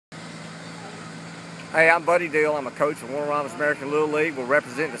Hey, I'm Buddy Deal. I'm a coach of Warner Robins American Little League. We're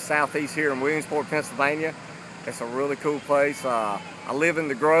representing the Southeast here in Williamsport, Pennsylvania. It's a really cool place. I live in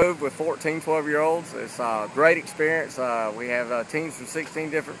the Grove with 14, 12-year-olds. It's a great experience. We have teams from 16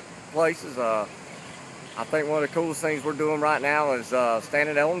 different places. I think one of the coolest things we're doing right now is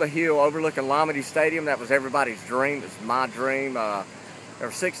standing on the hill overlooking Lamade Stadium. That was everybody's dream. It's my dream. There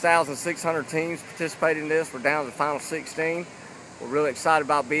were 6,600 teams participating in this. We're down to the final 16. We're really excited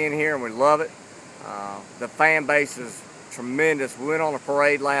about being here and we love it. The fan base is tremendous. We went on a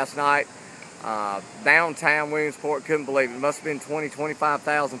parade last night. Downtown Williamsport, couldn't believe it. It must have been 20,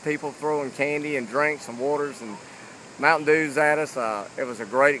 25,000 people throwing candy and drinks and waters and Mountain Dews at us. It was a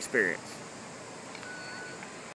great experience.